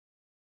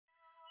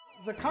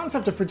The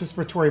concept of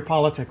participatory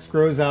politics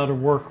grows out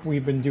of work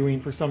we've been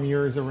doing for some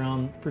years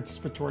around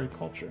participatory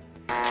culture.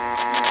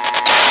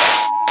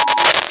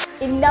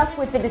 Enough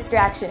with the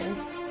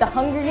distractions. The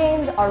Hunger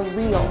Games are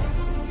real.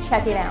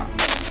 Check it out.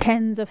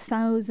 Tens of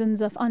thousands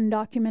of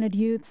undocumented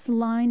youths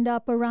lined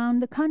up around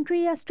the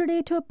country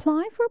yesterday to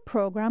apply for a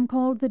program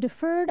called the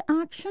Deferred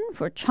Action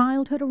for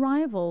Childhood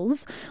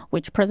Arrivals,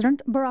 which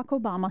President Barack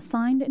Obama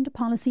signed into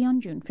policy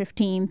on June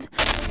 15th.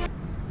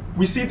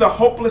 We see the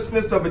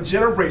hopelessness of a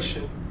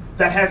generation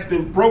that has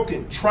been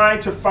broken trying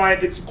to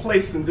find its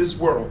place in this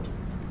world.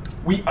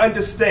 We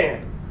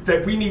understand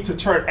that we need to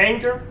turn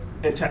anger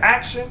into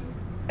action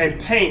and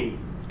pain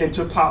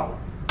into power.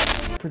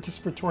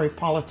 Participatory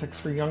politics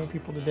for young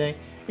people today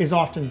is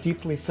often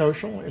deeply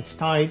social. It's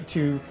tied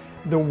to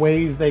the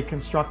ways they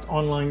construct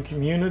online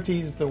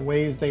communities, the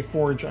ways they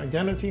forge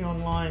identity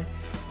online.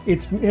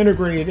 It's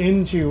integrated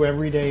into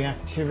everyday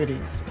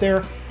activities.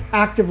 They're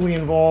actively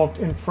involved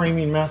in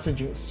framing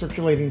messages,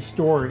 circulating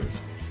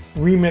stories,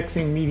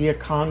 remixing media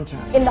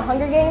content. In the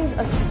Hunger Games,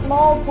 a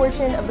small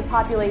portion of the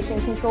population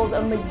controls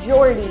a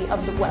majority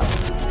of the wealth.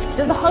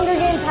 Does the Hunger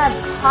Games have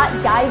hot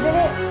guys in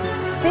it?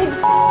 Big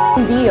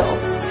deal.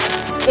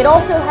 It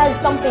also has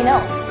something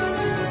else.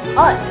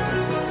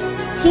 Us.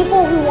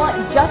 People who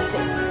want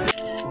justice.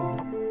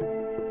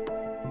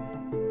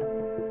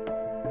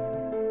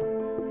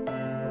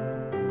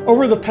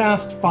 Over the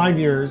past 5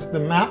 years, the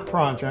MAP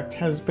project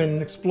has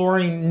been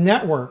exploring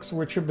networks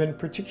which have been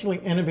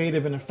particularly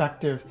innovative and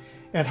effective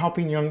at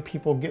helping young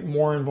people get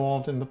more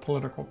involved in the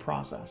political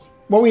process.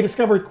 What we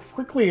discovered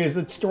quickly is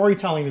that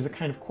storytelling is a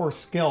kind of core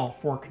skill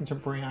for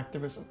contemporary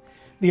activism.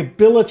 The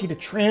ability to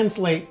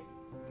translate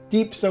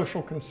deep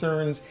social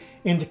concerns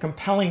into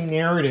compelling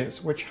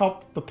narratives which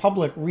help the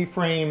public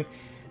reframe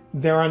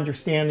their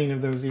understanding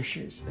of those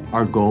issues.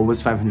 Our goal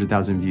was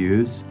 500,000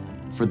 views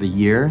for the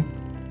year,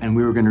 and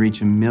we were going to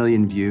reach 1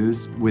 million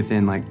views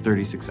within like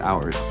 36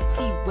 hours.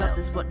 See, wealth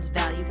is what is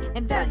valued,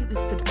 and value is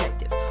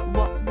subjective.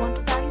 What one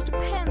values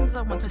depends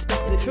on one's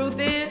perspective. The truth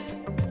is,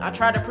 I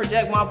try to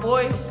project my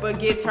voice, but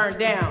get turned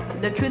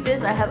down. The truth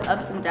is, I have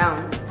ups and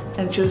downs.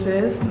 And the truth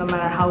is, no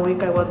matter how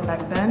weak I was back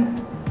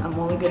then, I'm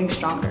only getting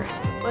stronger.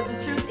 But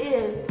the truth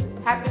is,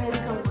 happiness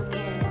comes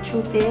within. The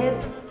truth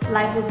is,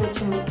 life is what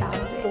you make out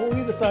of it. So what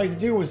we decided to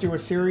do was do a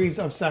series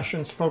of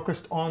sessions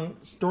focused on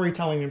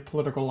storytelling in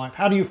political life.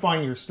 How do you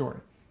find your story?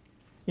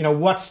 You know,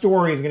 what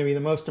story is going to be the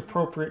most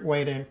appropriate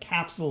way to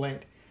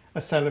encapsulate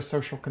a set of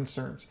social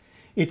concerns?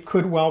 It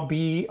could well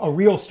be a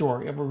real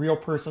story of a real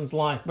person's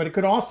life, but it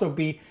could also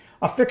be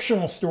a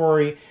fictional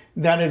story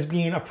that is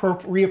being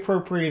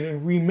reappropriated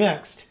and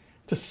remixed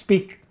to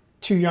speak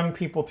to young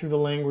people through the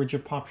language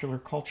of popular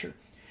culture.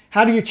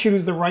 How do you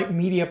choose the right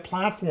media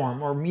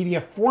platform or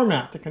media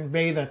format to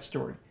convey that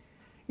story?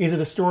 Is it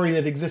a story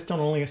that exists on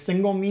only a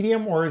single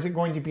medium, or is it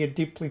going to be a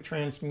deeply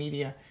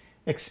transmedia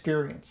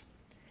experience?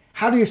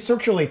 How do you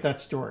circulate that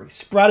story?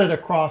 Spread it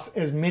across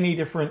as many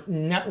different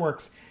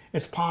networks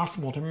as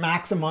possible to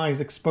maximize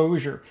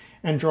exposure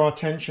and draw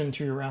attention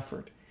to your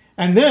effort.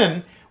 And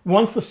then,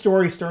 once the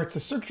story starts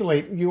to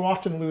circulate, you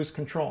often lose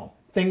control.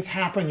 Things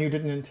happen you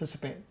didn't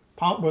anticipate,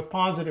 both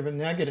positive and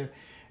negative.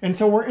 And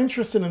so we're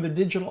interested in the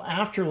digital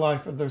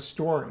afterlife of those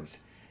stories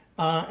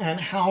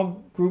and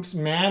how groups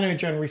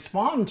manage and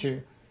respond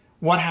to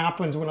what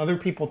happens when other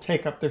people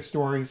take up their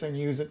stories and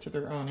use it to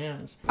their own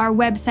ends. Our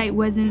website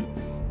wasn't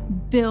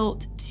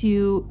built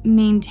to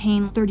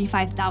maintain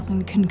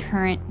 35,000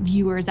 concurrent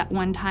viewers at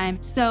one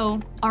time. So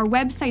our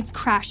website's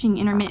crashing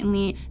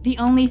intermittently. The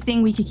only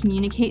thing we could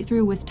communicate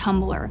through was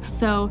Tumblr.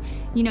 So,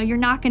 you know, you're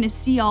not going to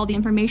see all the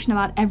information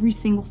about every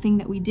single thing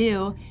that we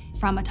do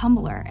from a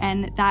Tumblr.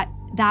 And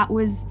that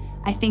was,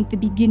 I think, the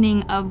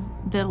beginning of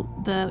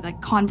the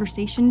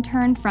conversation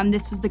turn from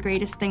this was the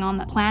greatest thing on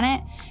the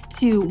planet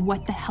to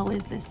what the hell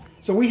is this?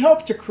 So we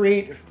hope to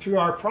create, through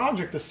our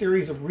project, a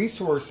series of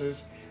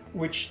resources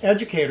which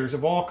educators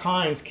of all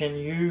kinds can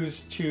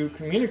use to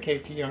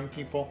communicate to young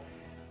people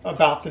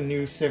about the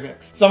new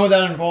civics. Some of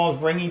that involves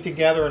bringing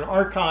together an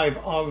archive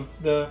of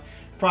the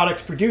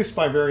products produced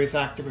by various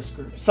activist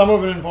groups. Some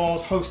of it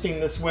involves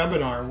hosting this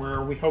webinar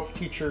where we hope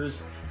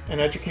teachers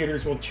and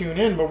educators will tune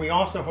in, but we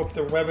also hope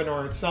the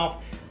webinar itself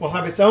will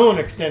have its own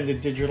extended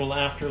digital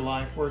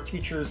afterlife where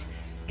teachers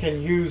can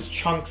use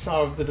chunks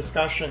of the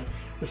discussion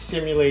to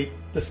stimulate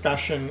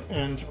discussion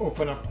and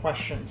open up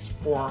questions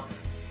for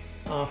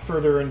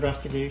further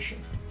investigation.